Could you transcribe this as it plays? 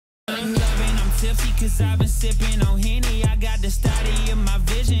tipsy cause I've been sipping on Henny. I got the study of my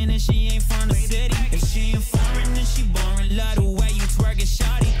vision and she ain't from the city. If she ain't foreign then she boring. Love the way you twerk it,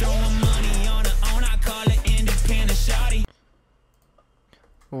 shawty. Throwing money on her own, I call it independent, shawty.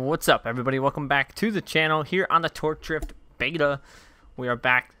 What's up, everybody? Welcome back to the channel here on the Torque Drift beta. We are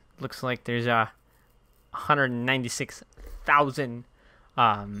back. Looks like there's 196,000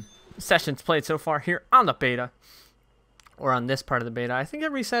 sessions played so far here on the beta, or on this part of the beta. I think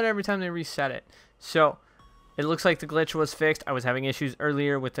it reset every time they reset it. So it looks like the glitch was fixed. I was having issues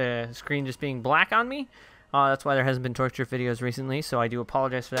earlier with the screen just being black on me. That's why there hasn't been Torque Drift videos recently, so I do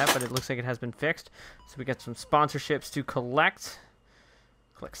apologize for that, but it looks like it has been fixed. So we got some sponsorships to collect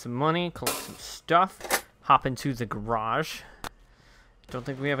some money, collect some stuff, hop into the garage. Don't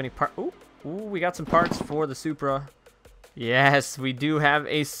think we have any part. Ooh, we got some parts for the Supra. Yes, we do have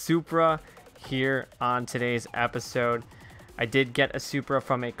a Supra here on today's episode. I did get a Supra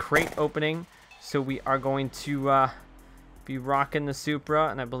from a crate opening, so we are going to be rocking the Supra,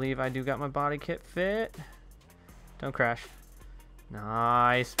 and I believe I do got my body kit fit. Don't crash.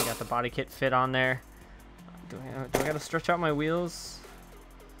 Nice, we got the body kit fit on there. Do I gotta stretch out my wheels?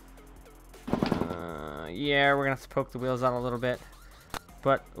 Yeah, we're gonna have to poke the wheels out a little bit.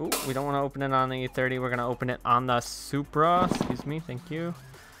 But, ooh, we don't want to open it on the 830. We're going to open it on the Supra. Excuse me. Thank you.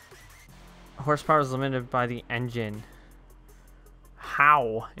 Horsepower is limited by the engine.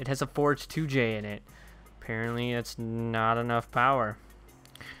 How? It has a Forge 2J in it. Apparently, it's not enough power.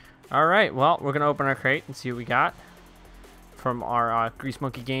 Alright, well, we're going to open our crate and see what we got from our Grease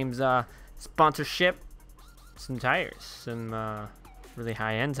Monkey Games sponsorship. Some tires. Some really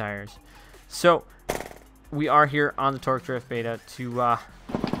high-end tires. So, we are here on the Torque Drift beta to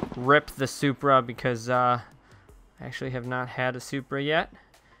rip the Supra because I actually have not had a Supra yet.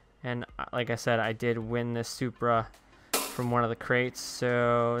 And like I said, I did win this Supra from one of the crates.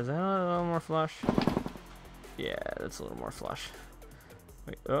 So is that a little more flush? Yeah, that's a little more flush.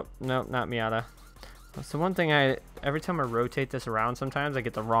 Wait, oh, no, not Miata. That's the one thing every time I rotate this around sometimes I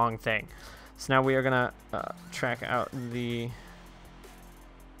get the wrong thing. So now we are going to track out the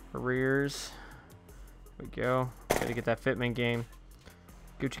rears. We go. Gotta get that fitment game.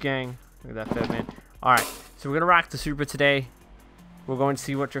 Gucci gang. Look at that fitment. Alright, so we're gonna rock the Supra today. We're going to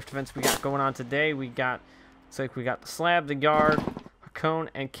see what drift events we got going on today. Looks like we got the slab, the yard, Hakone,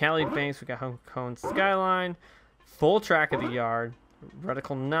 and Cali Banks. We got Hakone Skyline, full track of the yard,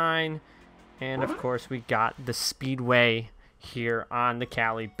 Reticle 9, and of course we got the Speedway here on the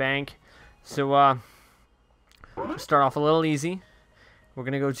Cali Bank. So we'll start off a little easy. We're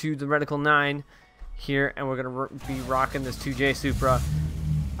gonna go to the Reticle 9 here, and we're gonna be rocking this 2J Supra.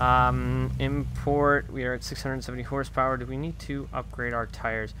 Import, we are at 670 horsepower. Do we need to upgrade our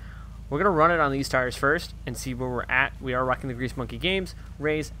tires? We're gonna run it on these tires first and see where we're at. We are rocking the Grease Monkey Games,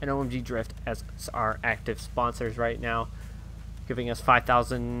 Raze, and OMG Drift as our active sponsors right now, giving us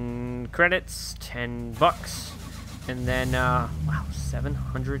 5,000 credits, 10 bucks, and then wow,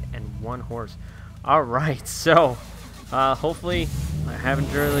 701 horse. All right, so hopefully I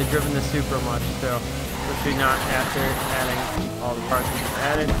haven't really driven the Supra much, so especially not after adding all the parts we've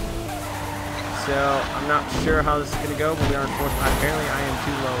added. So I'm not sure how this is going to go, but we are in fourth. Apparently I am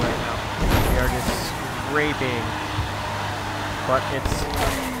too low right now. We are just scraping, but it's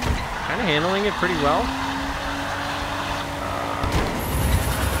kind of handling it pretty well.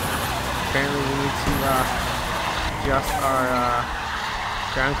 Apparently we need to adjust our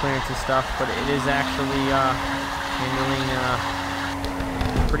ground clearance and stuff, but it is actually handling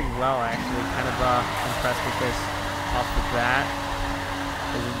pretty well, actually. Kind of impressed with this off the bat.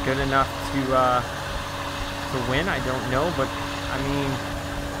 Is it good enough to win? I don't know, but I mean,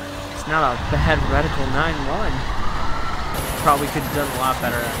 it's not a bad Reticle 9-1. Probably could have done a lot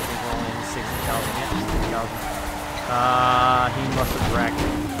better. I think we're only in 60,000. Yeah, 60,000. He must have wrecked.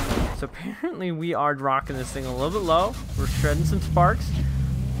 So apparently we are rocking this thing a little bit low. We're shredding some sparks,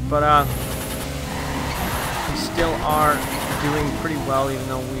 but we still are doing pretty well, even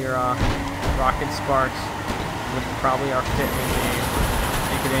though we are rocking sparks with probably our fitment game.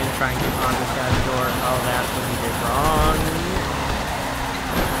 Take it in, try and get on this guy's door. Oh, that's what he did wrong.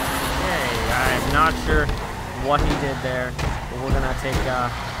 Okay, I'm not sure what he did there, but we're gonna take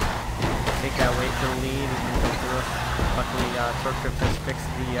that weight for the lead and go through it. Luckily, Torque Drift has fixed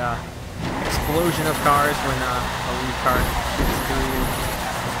the explosion of cars when a lead car shoots through.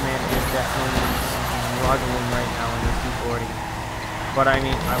 This man is definitely struggling right now in this 240. But I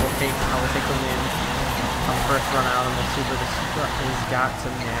mean, I will take the win on the first run out on the Supra. The Supra has got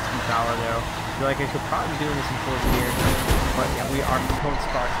some nasty power though. I feel like I could probably be doing this in fourth gear. But yeah, we are going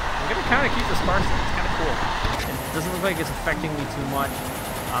sparks. I'm gonna kind of keep the sparks in. It's kind of cool. It doesn't look like it's affecting me too much.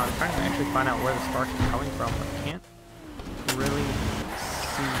 I'm trying to actually find out where the sparks are coming from, but I can't really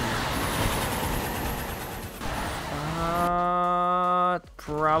see.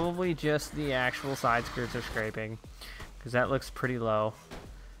 Probably just the actual side skirts are scraping, because that looks pretty low.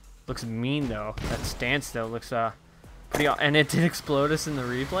 Looks mean though. That standstill looks pretty. And it did explode us in the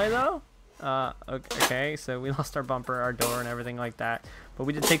replay though. Okay, so we lost our bumper, our door, and everything like that. But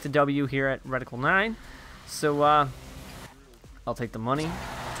we did take the W here at Reticle 9. So I'll take the money.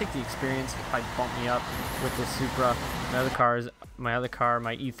 I'll take the experience. It'll probably bump me up with this Supra. My other car,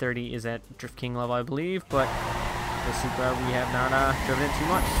 my E30 is at Drift King level, I believe. But the Supra, we have not driven it too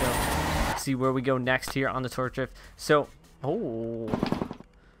much. So let's see where we go next here on the Torque Drift. So, oh,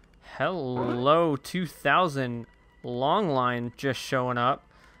 hello 2000 long line just showing up.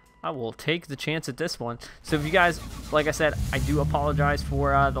 I will take the chance at this one. So if you guys, like I said, I do apologize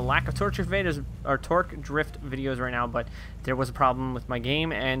for the lack of torque drift videos right now, but there was a problem with my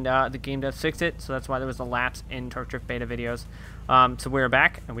game, and the game devs fixed it, so that's why there was a lapse in torque drift beta videos. So we're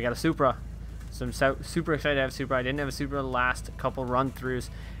back, and we got a Supra. So I'm super excited to have a Supra. I didn't have a Supra the last couple run-throughs,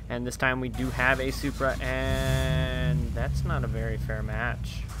 and this time we do have a Supra, and that's not a very fair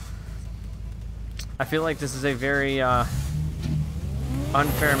match. I feel like this is a very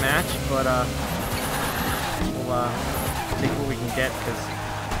unfair match, but we'll take what we can get, because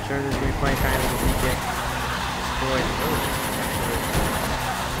I'm sure there's going to be plenty of times when we get destroyed.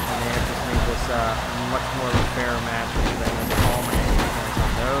 And they have just made this much more of a fair match, because I know all my points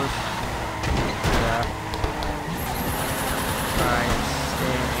on those. Try and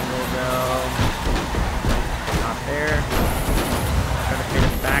stay in angle though. Not there. Try to fade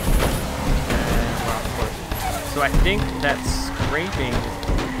it back. And we're off course. So I think that's scraping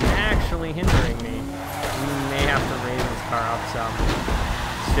is actually hindering me. We may have to raise this car up some.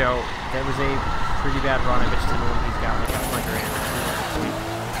 So that was a pretty bad run. I bet you he's got like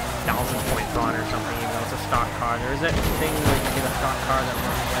 1,000 point run or something, even though it's a stock car. There is that thing like you get a stock car that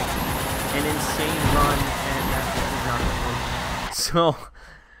runs like an insane run, and that's not the one. So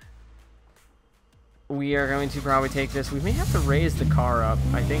we are going to probably take this. We may have to raise the car up.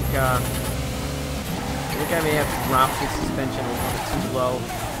 I think I may have to drop the suspension a little bit too low.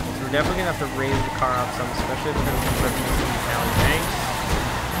 So we're definitely going to have to raise the car up some, especially if we're going to be ripping some Cali banks.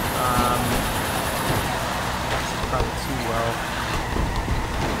 That's probably too low.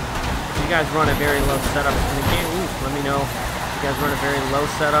 If you guys run a very low setup in the game, let me know if you guys run a very low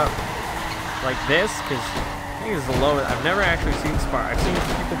setup like this, because I think this is the lowest. I've never actually seen spark. I've seen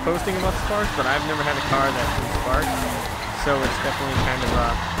people posting about sparks, but I've never had a car that can spark. So it's definitely kind of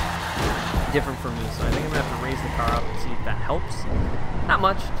different for me, so I think I'm gonna have to raise the car up and see if that helps. Not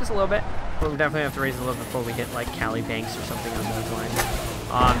much, just a little bit, but we definitely have to raise it a little bit before we hit like Cali banks or something on those lines.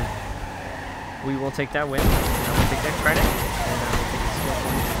 We will take that win, and we'll take that credit, and we'll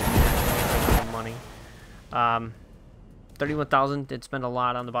take the money. 31,000 did spend a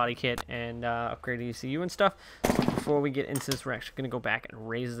lot on the body kit and upgraded ECU and stuff. So before we get into this, we're actually gonna go back and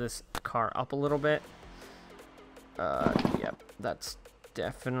raise this car up a little bit. Yep, that's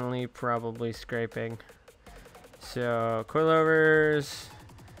definitely probably scraping. So coilovers,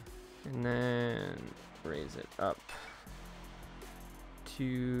 and then raise it up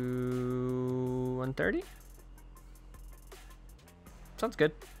to 130. Sounds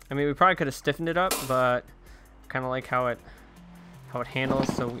good. I mean, we probably could have stiffened it up, but kind of like how it handles.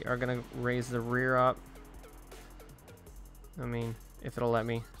 So we are gonna raise the rear up. I mean, if it'll let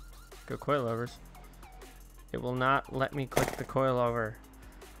me go coilovers. It will not let me click the coilover.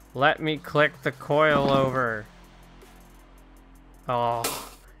 Let me click the coilover. Oh,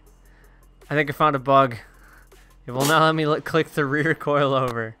 I think I found a bug. It will not let me click the rear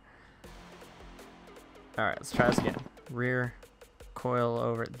coilover. All right, let's try this again. Rear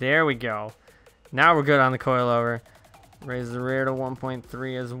coilover. There we go. Now we're good on the coilover. Raise the rear to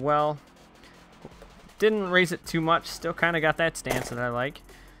 1.3 as well. Didn't raise it too much. Still kind of got that stance that I like.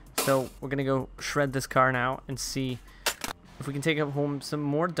 So we're gonna go shred this car now and see if we can take up home some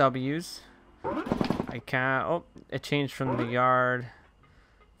more W's. I can't. Oh, it changed from the yard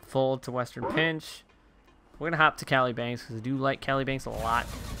full to Western Pinch. We're gonna hop to Cali Banks because I do like Cali Banks a lot.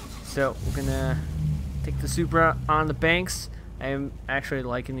 So we're gonna take the Supra on the banks. I am actually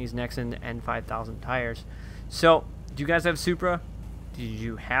liking these Nexen N5000 tires. So, do you guys have Supra? Did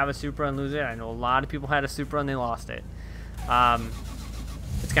you have a Supra and lose it? I know a lot of people had a Supra and they lost it.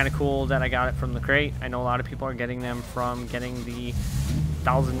 It's kind of cool that I got it from the crate. I know a lot of people are getting them from getting the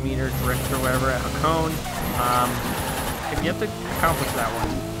 1,000-meter drift or whatever at Hakone. If you have to accomplish that one.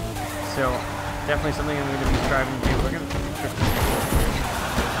 So, definitely something I'm going to be striving to do. We're going to drift this thing.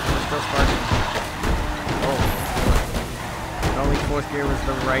 Still sparking. Oh. Only fourth gear was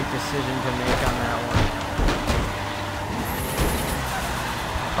the right decision to make on that one.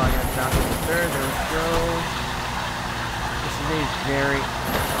 Probably got down to the third. There we go. This is a very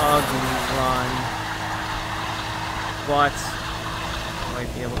ugly run, but might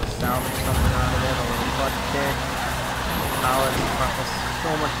be able to salvage something out of it. A little butt kick. Solid. So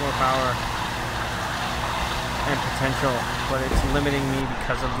much more power and potential, but it's limiting me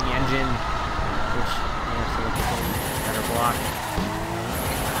because of the engine, which better block.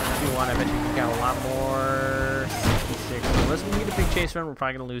 If you want, I bet you can get a lot more. 66. So unless we need a big chase run, we're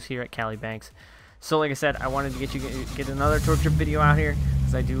probably gonna lose here at Cali Banks. So like I said, I wanted to get another torture video out here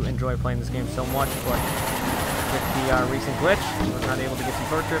because I do enjoy playing this game so much. But with the recent glitch, we're not able to get some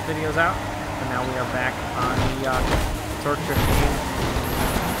torture videos out. But now we are back on the torture game.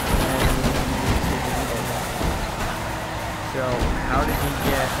 So how did he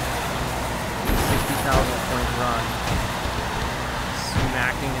get 60,000 point run?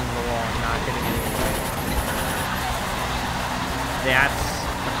 Smacking into the wall and not getting any away. That's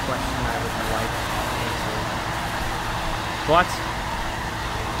a question I would like answered. But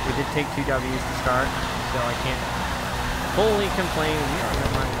we did take 2 W's to start, so I can't fully complain. We are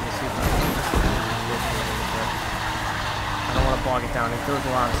running the SUPRA. I don't want to bog it down. It throws a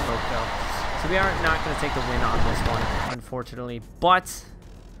lot of smoke though. So we are not going to take the win on this one, unfortunately. But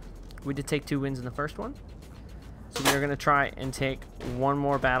we did take 2 wins in the first one. So we are going to try and take one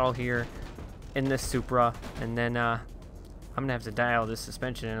more battle here in this SUPRA, and then I'm going to have to dial this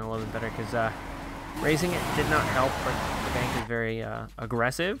suspension in a little bit better because raising it did not help, but the bank is very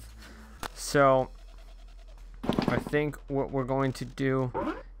aggressive. So I think what we're going to do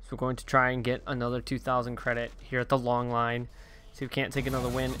is we're going to try and get another 2,000 credit here at the long line. See if we can't take another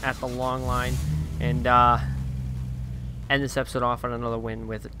win at the long line and end this episode off on another win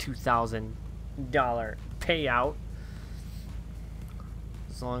with a $2,000 payout.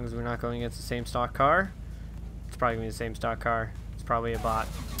 As long as we're not going against the same stock car. It's probably going to be the same stock car. It's probably a bot.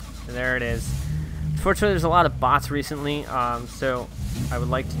 And there it is. Unfortunately, there's a lot of bots recently, so I would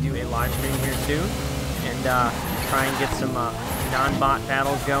like to do a live stream here soon and try and get some non-bot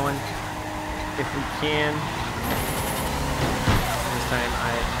battles going if we can. This time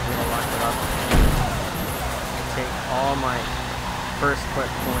I'm going to lock it up and take all my first clip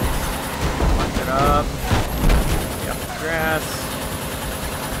points. Lock it up. Get the grass.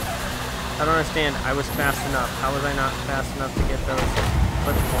 I don't understand. I was fast enough. How was I not fast enough to get those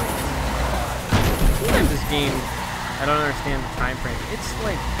clip points? Sometimes this game, I don't understand the time frame. It's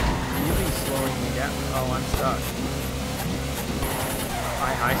like really slowing me down. Oh, I'm stuck.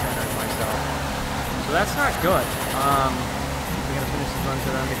 I high-centered myself. So that's not good. We gotta finish this run so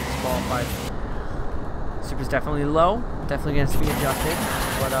that I get disqualified. Super's definitely low. Definitely gonna be adjusted.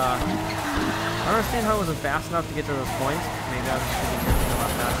 But I don't understand how I wasn't fast enough to get to those points. Maybe I was just thinking a lot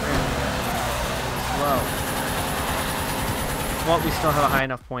faster. Slow. Well, we still have a high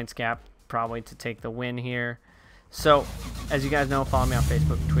enough points gap probably to take the win here. So, as you guys know, follow me on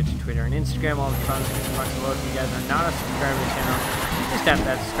Facebook, Twitch, Twitter, and Instagram. All the fun description box below. If you guys are not a subscriber to the channel, just tap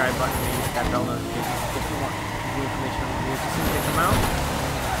that subscribe button and hit that bell notification if you want the information on the videos as soon as they come out.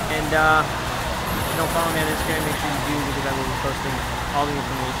 And if you don't follow me on Instagram, make sure you do, because I will be posting all the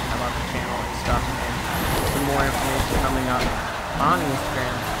information about the channel and stuff, and some more information coming up on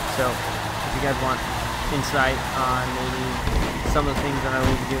Instagram. So, if you guys want insight on maybe some of the things that I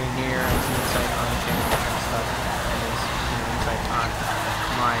will be doing here, and some insight on the channel and stuff, and some insight on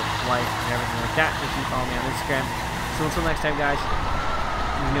my life and everything like that, if you follow me on Instagram. So until next time, guys,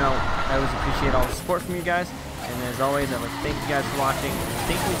 you know I always appreciate all the support from you guys, and as always, I would thank you guys for watching. I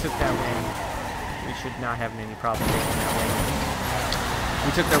think we took that win. We should not have any problem taking that win.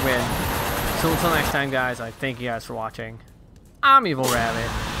 We took their win. So until next time, guys, I thank you guys for watching. I'm EvlRabbit,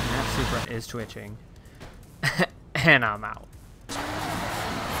 and that SUPRA is twitching. And I'm out.